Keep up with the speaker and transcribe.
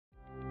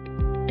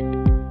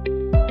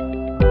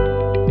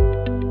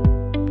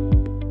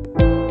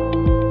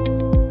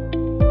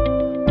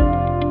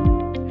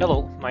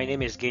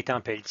name is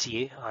Gaetan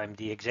Pelletier. I'm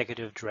the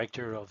Executive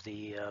Director of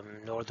the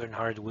Northern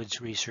Hardwoods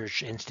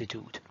Research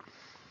Institute.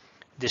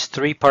 This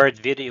three-part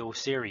video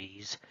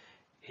series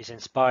is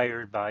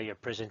inspired by a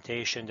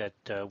presentation that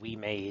we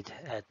made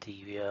at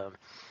the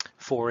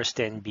Forest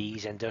and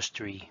Bees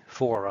Industry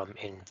Forum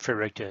in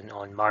Fredericton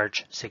on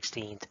March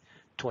 16th,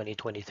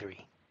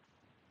 2023.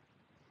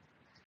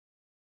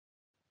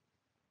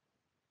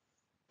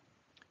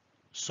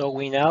 So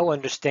we now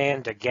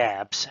understand the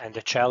gaps and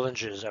the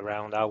challenges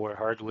around our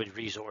hardwood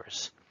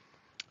resource.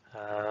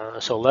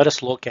 So let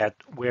us look at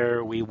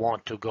where we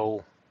want to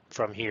go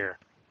from here.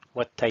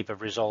 What type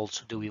of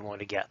results do we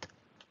want to get?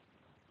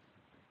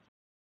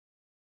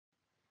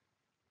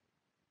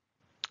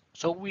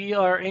 So we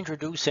are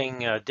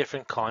introducing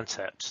different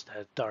concepts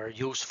that are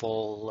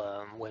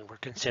useful when we're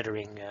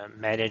considering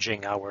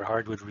managing our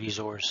hardwood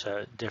resource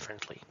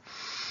differently.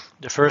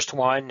 The first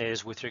one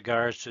is with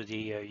regards to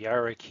the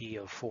hierarchy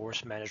of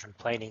forest management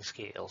planning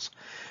scales,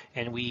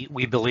 and we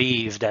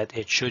believe that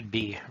it should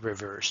be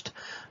reversed.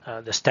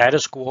 The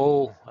status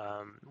quo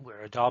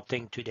we're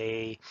adopting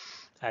today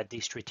at the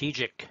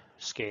strategic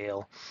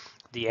scale,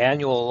 the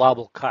annual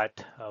allowable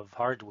cut of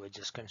hardwoods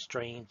is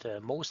constrained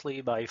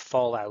mostly by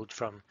fallout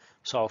from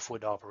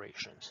softwood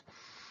operations.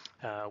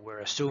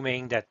 We're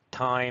assuming that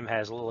time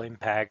has little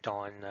impact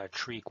on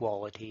tree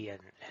quality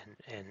and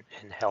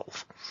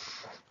health.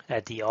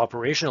 At the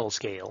operational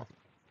scale,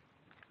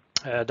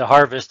 the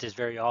harvest is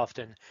very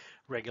often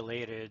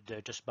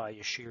regulated just by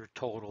a sheer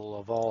total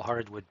of all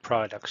hardwood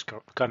products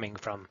coming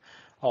from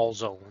all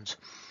zones.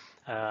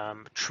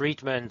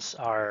 Treatments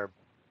are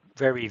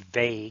very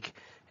vague,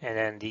 and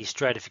then the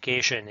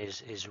stratification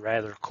is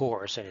rather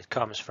coarse, and it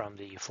comes from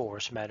the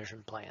forest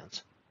management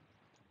plans.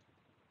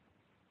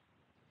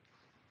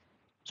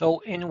 So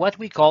in what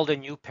we call the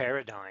new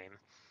paradigm,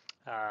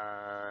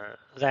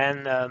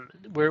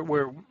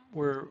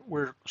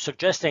 we're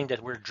suggesting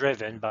that we're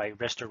driven by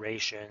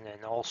restoration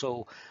and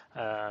also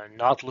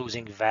not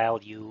losing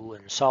value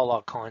and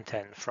sawlog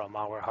content from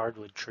our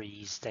hardwood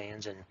trees,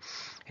 stands,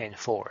 and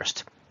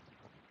forest.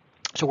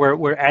 So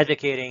we're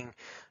advocating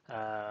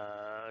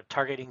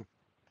targeting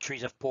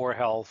trees of poor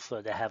health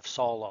that have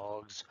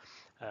sawlogs,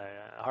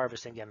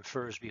 harvesting them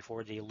first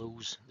before they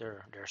lose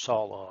their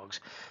sawlogs,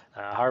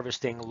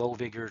 harvesting low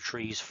vigor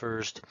trees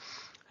first,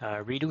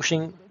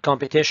 reducing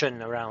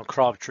competition around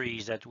crop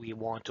trees that we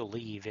want to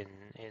leave in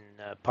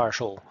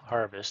partial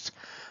harvests,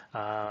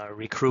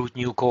 recruit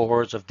new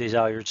cohorts of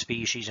desired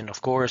species, and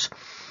of course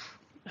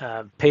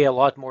pay a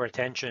lot more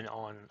attention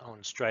on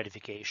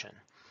stratification.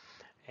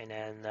 And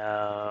then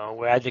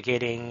we're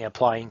advocating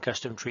applying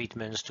custom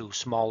treatments to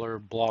smaller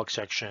block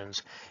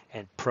sections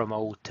and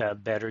promote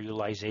better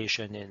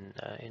utilization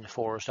in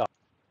forest.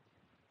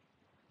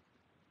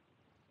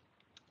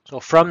 So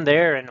from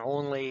there, and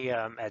only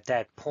at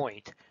that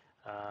point,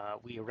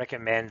 we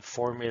recommend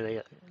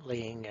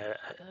formulating a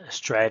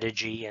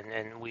strategy,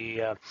 and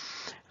we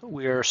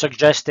are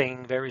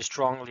suggesting very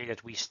strongly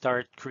that we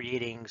start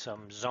creating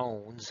some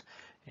zones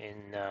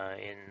in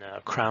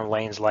Crown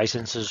Lands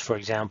licenses, for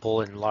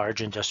example, in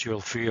large industrial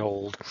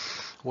freehold,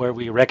 where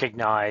we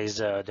recognize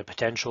the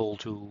potential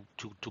to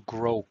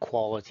grow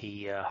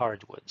quality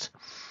hardwoods.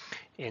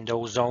 In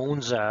those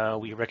zones,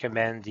 we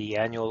recommend the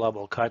annual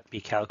allowable cut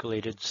be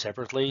calculated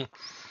separately,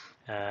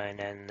 and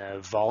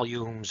then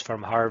volumes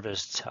from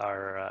harvests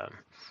are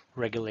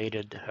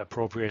regulated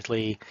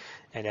appropriately,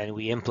 and then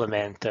we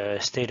implement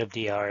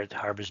state-of-the-art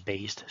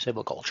harvest-based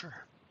silviculture.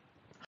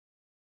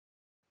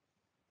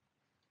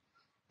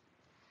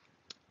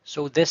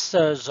 So this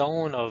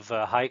zone of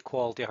high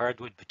quality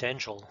hardwood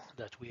potential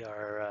that we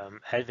are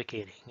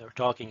advocating or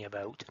talking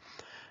about,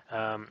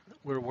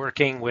 we're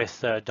working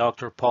with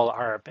Dr. Paul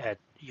Arp at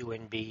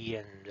UNB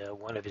and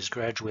one of his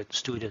graduate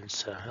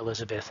students,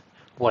 Elizabeth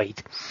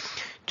White,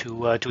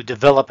 to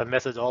develop a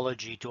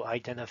methodology to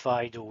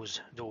identify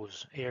those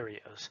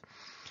areas.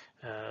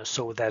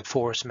 So that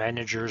forest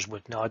managers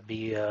would not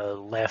be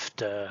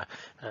left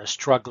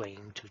struggling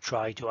to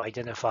try to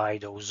identify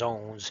those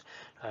zones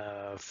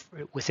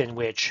within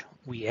which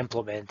we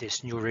implement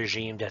this new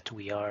regime that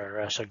we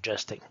are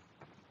suggesting.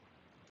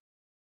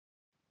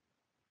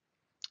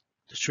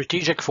 The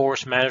strategic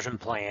forest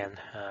management plan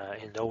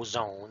in those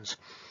zones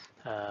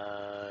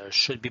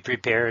should be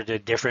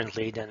prepared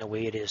differently than the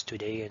way it is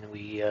today, and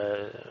we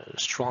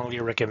strongly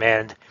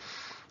recommend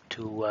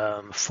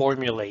to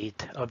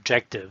formulate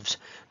objectives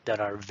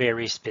that are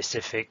very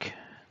specific,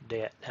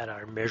 that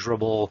are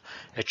measurable,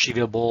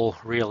 achievable,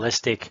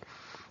 realistic,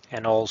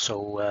 and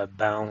also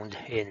bound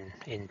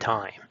in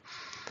time.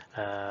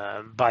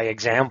 By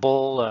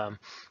example,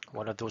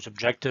 one of those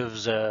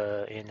objectives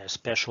in a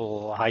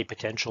special high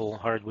potential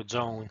hardwood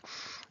zone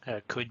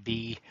could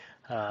be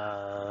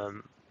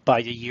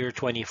by the year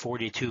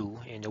 2042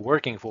 in the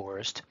working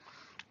forest,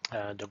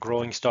 the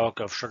growing stock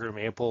of sugar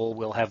maple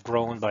will have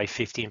grown by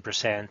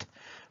 15%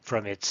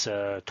 from its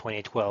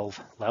 2012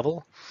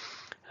 level,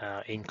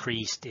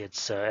 increased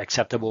its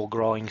acceptable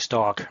growing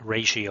stock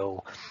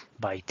ratio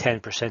by 10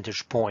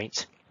 percentage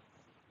points,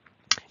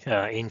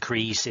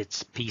 increase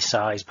its piece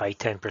size by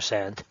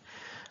 10%,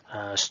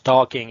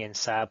 Stalking in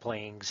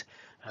saplings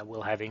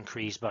will have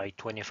increased by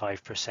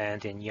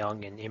 25% in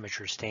young and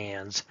immature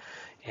stands,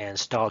 and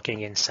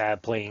stalking in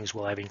saplings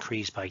will have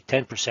increased by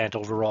 10%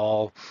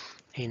 overall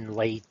in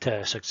late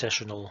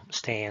successional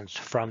stands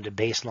from the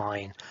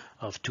baseline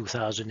of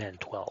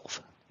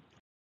 2012.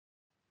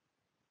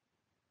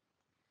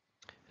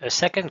 A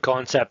second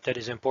concept that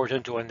is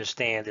important to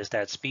understand is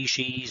that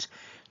species,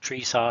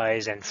 tree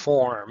size, and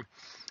form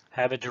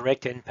have a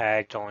direct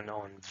impact on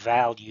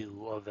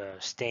value of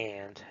a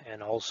stand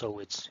and also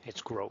its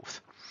growth.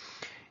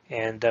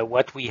 And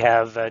what we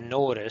have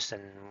noticed,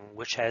 and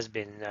which has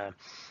been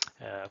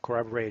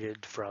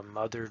corroborated from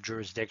other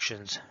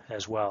jurisdictions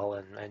as well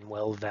and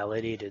well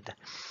validated,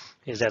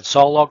 is that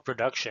saw log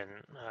production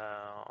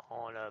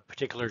on a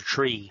particular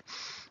tree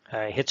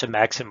hits a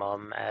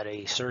maximum at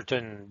a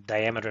certain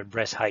diameter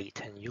breast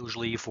height, and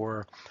usually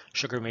for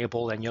sugar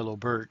maple and yellow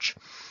birch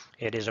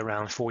it is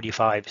around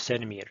 45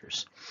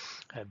 centimeters.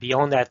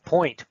 Beyond that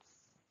point,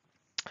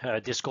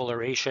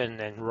 discoloration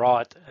and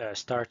rot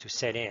start to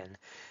set in,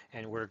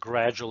 and we're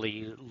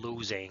gradually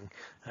losing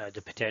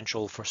the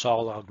potential for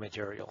saw log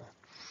material.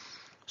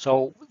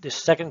 So the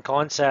second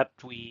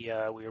concept, we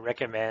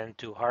recommend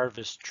to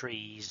harvest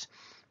trees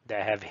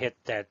that have hit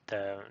that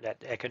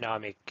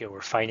economic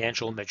or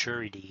financial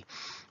maturity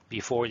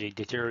before they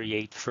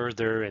deteriorate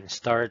further and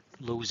start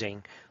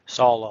losing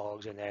saw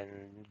logs and then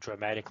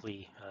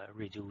dramatically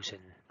reduce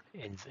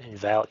in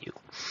value.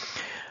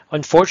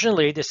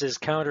 Unfortunately, this is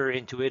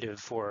counterintuitive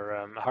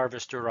for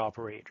harvester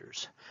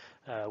operators,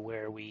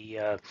 where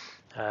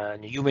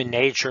human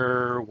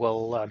nature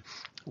will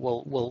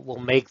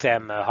make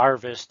them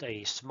harvest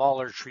a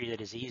smaller tree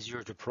that is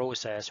easier to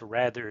process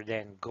rather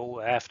than go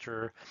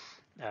after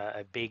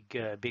a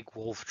big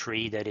wolf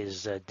tree that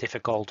is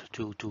difficult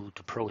to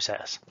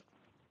process.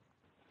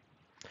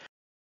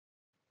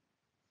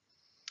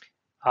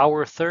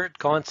 Our third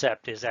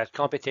concept is that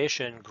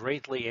competition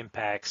greatly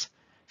impacts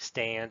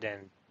stand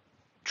and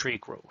tree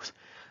growth.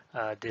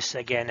 This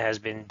again has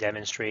been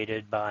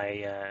demonstrated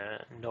by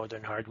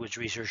Northern Hardwoods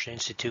Research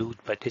Institute,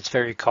 but it's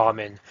very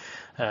common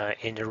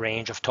in the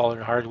range of tall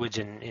hardwoods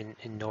in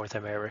North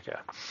America.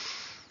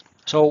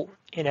 So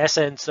in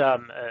essence,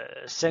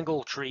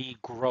 single tree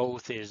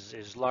growth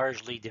is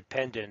largely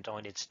dependent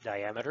on its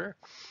diameter,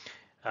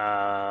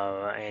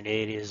 and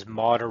it is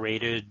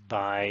moderated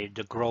by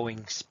the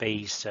growing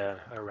space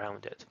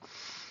around it.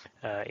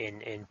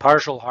 In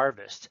partial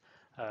harvest,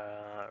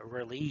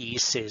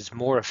 release is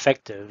more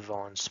effective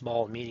on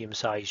small,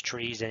 medium-sized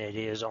trees than it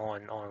is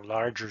on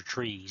larger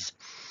trees,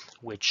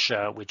 which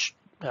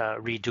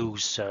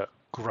reduce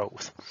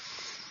growth.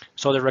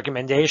 So the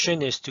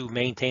recommendation is to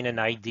maintain an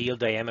ideal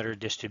diameter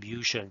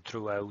distribution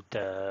throughout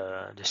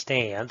the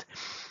stand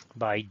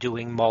by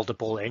doing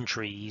multiple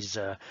entries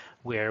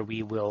where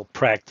we will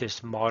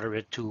practice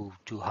moderate to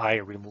high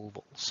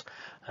removals.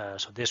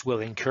 So this will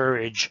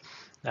encourage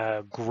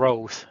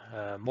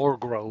more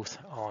growth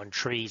on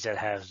trees that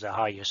have the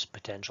highest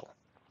potential.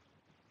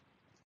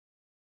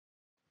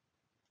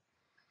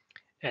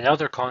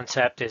 Another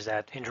concept is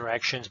that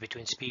interactions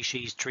between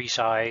species, tree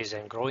size,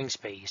 and growing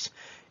space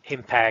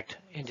impact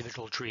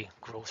individual tree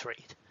growth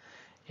rate.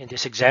 In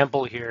this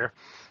example here,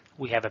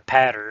 we have a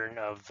pattern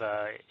of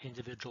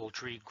individual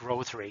tree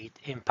growth rate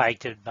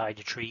impacted by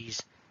the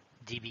tree's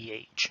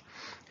DBH.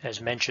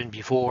 As mentioned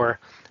before,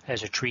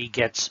 as a tree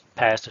gets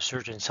past a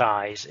certain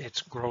size,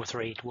 its growth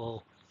rate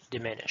will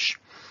diminish.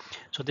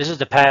 So this is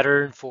the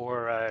pattern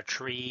for a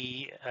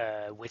tree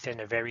within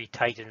a very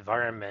tight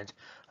environment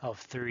of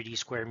 30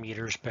 square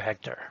meters per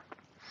hectare.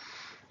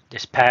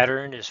 This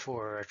pattern is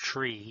for a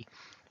tree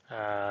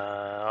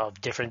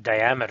of different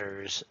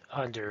diameters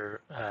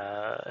under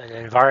an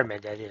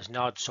environment that is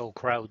not so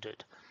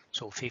crowded,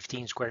 so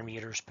 15 square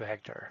meters per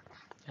hectare.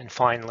 And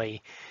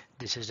finally,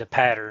 this is a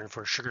pattern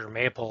for sugar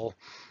maple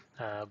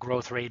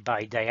growth rate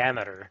by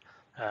diameter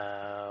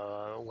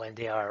when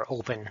they are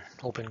open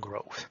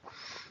growth.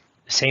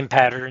 The same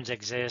patterns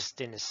exist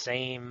in the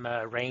same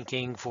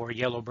ranking for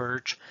yellow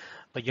birch,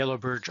 but yellow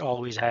birch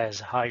always has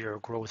higher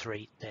growth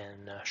rate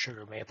than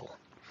sugar maple.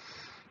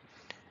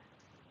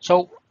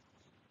 So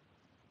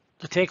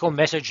the take-home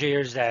message here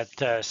is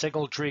that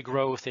single tree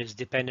growth is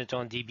dependent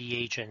on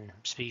DBH and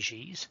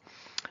species.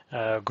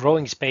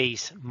 Growing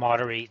space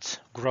moderates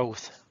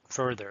growth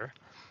further.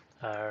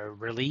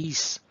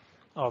 Release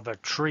of a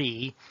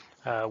tree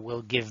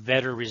will give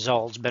better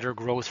results, better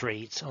growth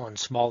rates on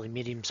small and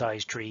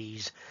medium-sized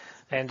trees.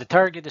 And the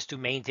target is to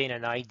maintain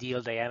an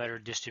ideal diameter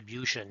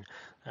distribution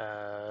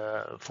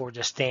for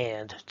the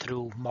stand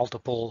through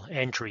multiple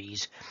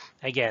entries.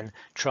 Again,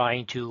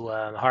 trying to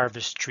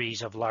harvest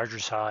trees of larger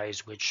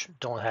size which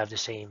don't have the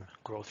same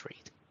growth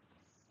rate.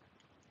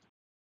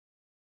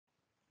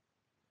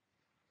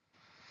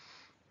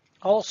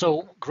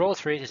 Also,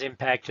 growth rate is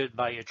impacted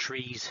by a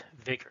tree's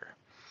vigor.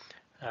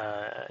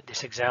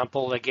 This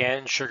example,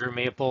 again, sugar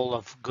maple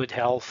of good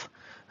health,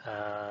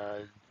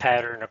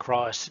 pattern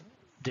across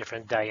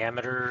different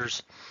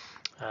diameters,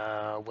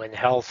 When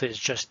health is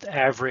just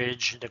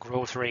average, the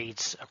growth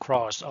rates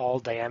across all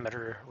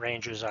diameter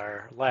ranges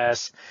are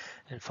less.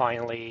 And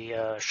finally,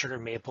 sugar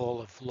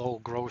maple of low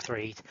growth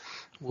rate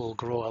will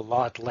grow a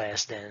lot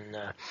less than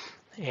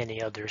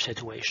any other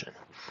situation.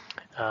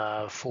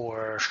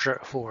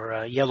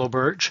 For yellow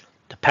birch,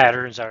 the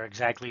patterns are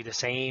exactly the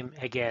same.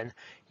 Again,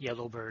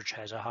 yellow birch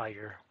has a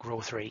higher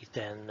growth rate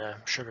than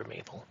sugar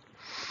maple.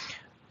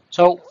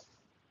 So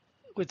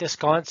with this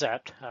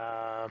concept,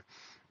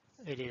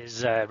 it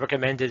is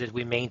recommended that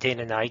we maintain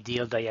an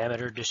ideal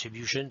diameter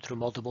distribution through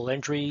multiple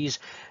entries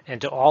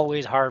and to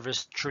always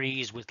harvest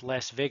trees with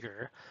less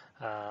vigor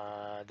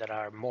that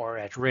are more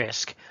at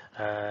risk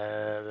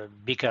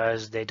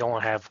because they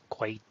don't have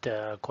quite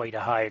a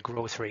high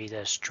growth rate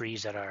as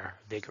trees that are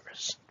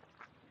vigorous.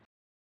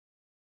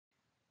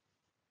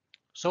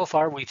 So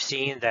far, we've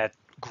seen that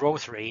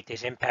growth rate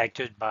is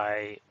impacted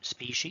by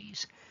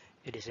species.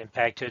 It is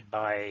impacted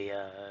by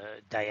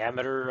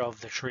diameter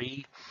of the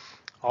tree,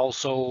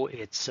 also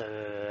its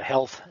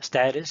health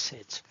status,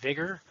 its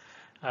vigor,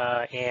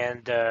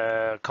 and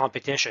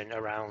competition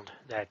around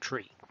that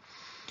tree.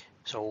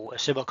 So a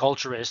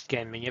silviculturist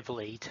can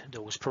manipulate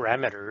those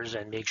parameters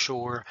and make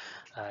sure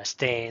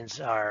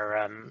stands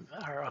are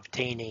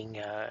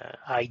obtaining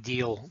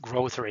ideal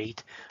growth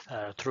rate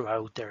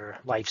throughout their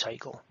life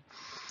cycle.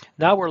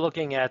 Now we're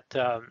looking at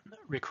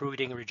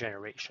recruiting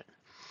regeneration.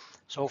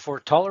 So for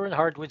tolerant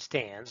hardwood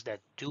stands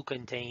that do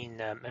contain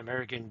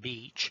American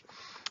beech,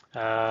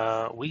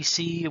 we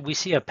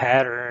see a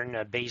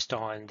pattern based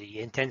on the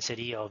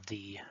intensity of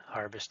the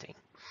harvesting.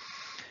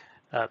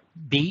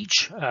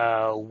 Beech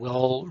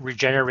will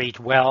regenerate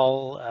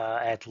well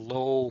at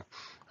low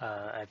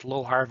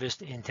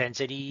harvest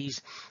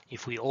intensities.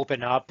 If we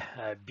open up,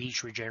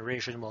 beech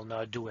regeneration will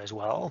not do as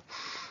well.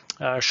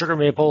 Sugar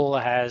maple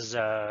has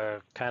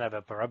kind of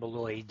a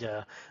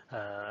paraboloid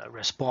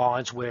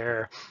response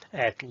where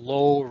at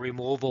low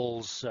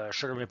removals,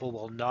 sugar maple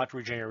will not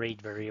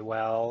regenerate very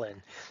well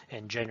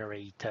and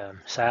generate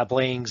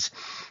saplings.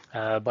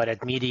 But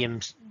at medium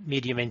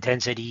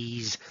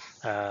intensities,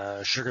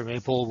 sugar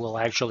maple will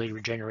actually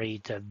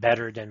regenerate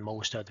better than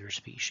most other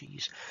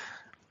species.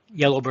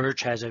 Yellow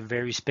birch has a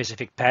very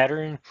specific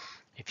pattern.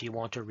 If you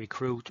want to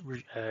recruit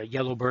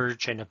yellow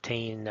birch and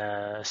obtain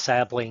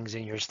saplings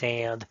in your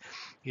stand,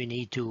 you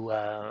need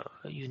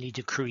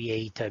to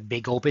create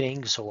big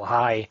openings, so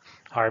high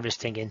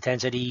harvesting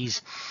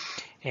intensities.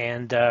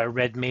 And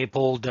red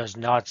maple does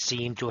not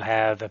seem to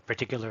have a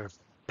particular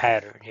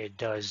pattern. It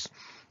does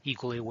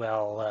equally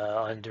well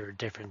under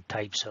different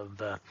types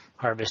of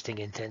harvesting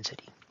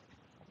intensity.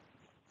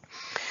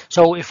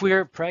 So if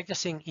we're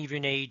practicing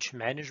even age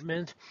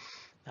management,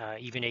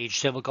 even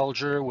age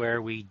silviculture,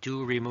 where we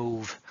do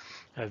remove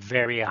a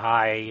very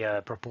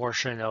high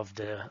proportion of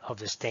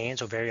the stand,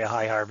 so very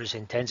high harvest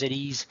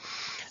intensities,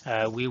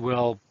 we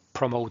will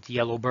promote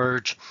yellow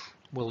birch.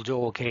 We'll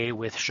do okay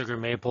with sugar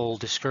maple,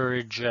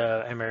 discourage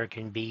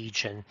American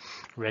beech, and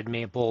red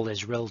maple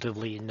is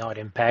relatively not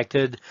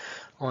impacted.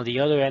 On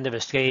the other end of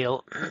a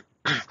scale,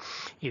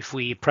 if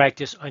we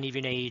practice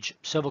uneven age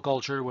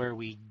silviculture, where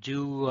we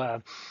do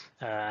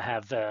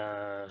have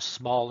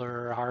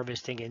smaller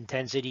harvesting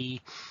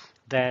intensity,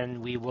 then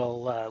we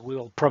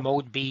will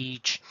promote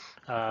beech.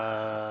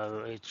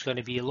 It's going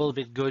to be a little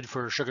bit good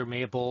for sugar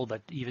maple,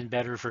 but even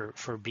better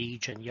for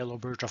beech, and yellow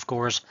birch, of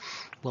course,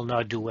 will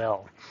not do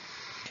well.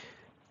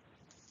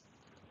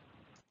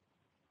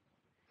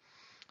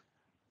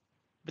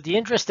 But the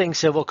interesting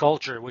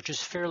silviculture, which is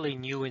fairly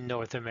new in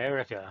North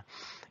America,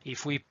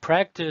 if we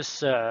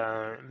practice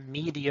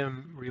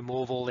medium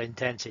removal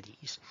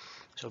intensities,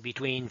 so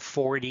between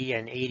 40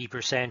 and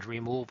 80%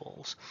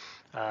 removals,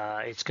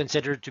 it's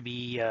considered to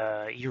be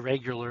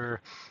irregular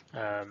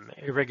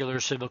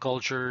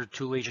silviculture,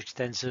 two-age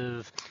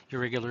extensive,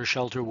 irregular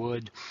shelter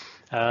wood.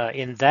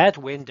 In that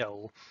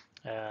window,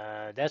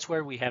 that's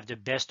where we have the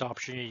best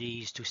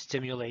opportunities to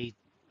stimulate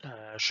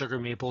sugar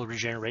maple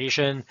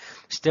regeneration,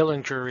 still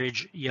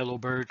encourage yellow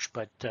birch,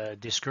 but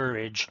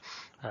discourage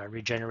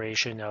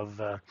regeneration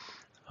of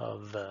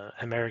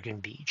American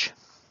beech.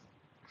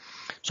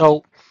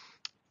 So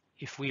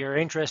if we are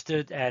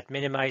interested at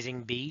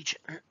minimizing beech,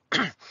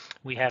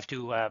 we have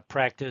to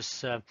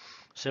practice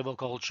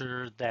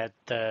silviculture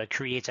that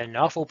creates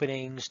enough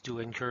openings to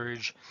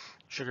encourage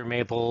sugar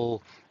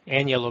maple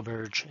and yellow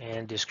birch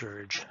and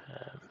discourage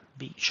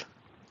beech.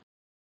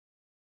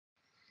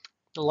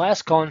 The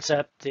last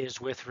concept is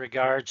with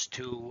regards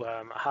to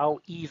how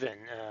even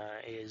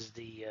is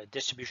the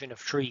distribution of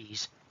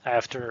trees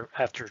after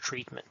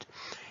treatment.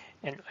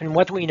 And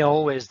what we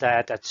know is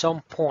that at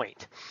some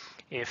point,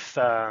 if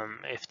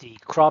the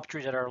crop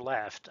trees that are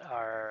left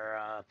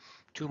are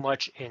too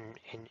much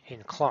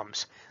in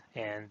clumps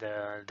and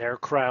their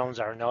crowns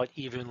are not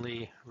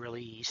evenly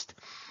released,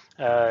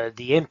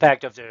 the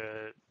impact of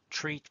the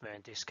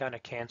treatment is kind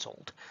of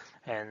canceled.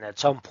 And at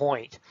some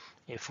point,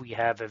 if we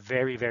have a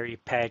very, very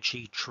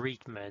patchy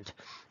treatment,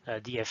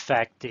 the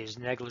effect is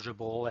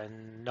negligible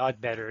and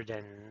not better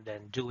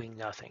than doing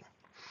nothing.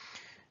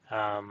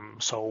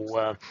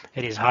 So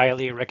it is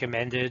highly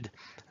recommended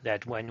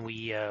that when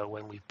we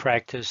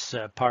practice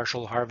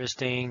partial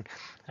harvesting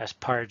as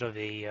part of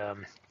a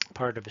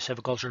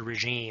silviculture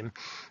regime,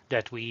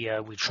 that we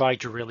try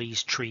to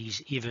release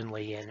trees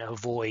evenly and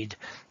avoid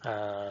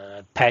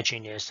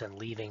patchiness and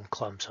leaving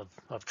clumps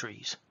of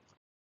trees.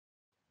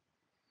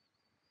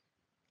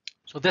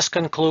 So this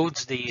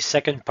concludes the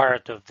second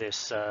part of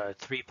this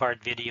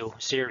three-part video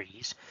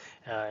series.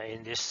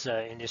 In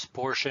this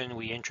portion,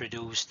 we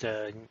introduced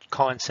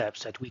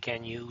concepts that we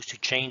can use to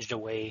change the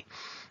way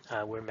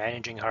we're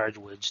managing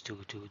hardwoods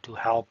to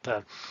help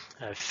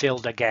fill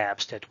the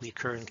gaps that we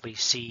currently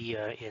see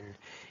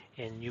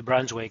in New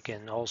Brunswick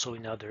and also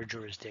in other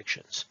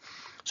jurisdictions.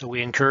 So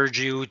we encourage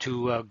you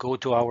to go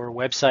to our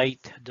website,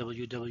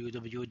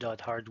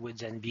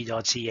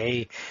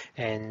 www.hardwoodsnb.ca,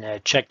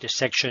 and check the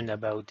section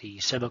about the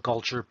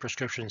silviculture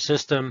prescription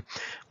system,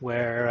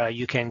 where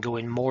you can go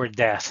in more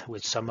depth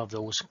with some of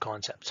those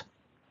concepts.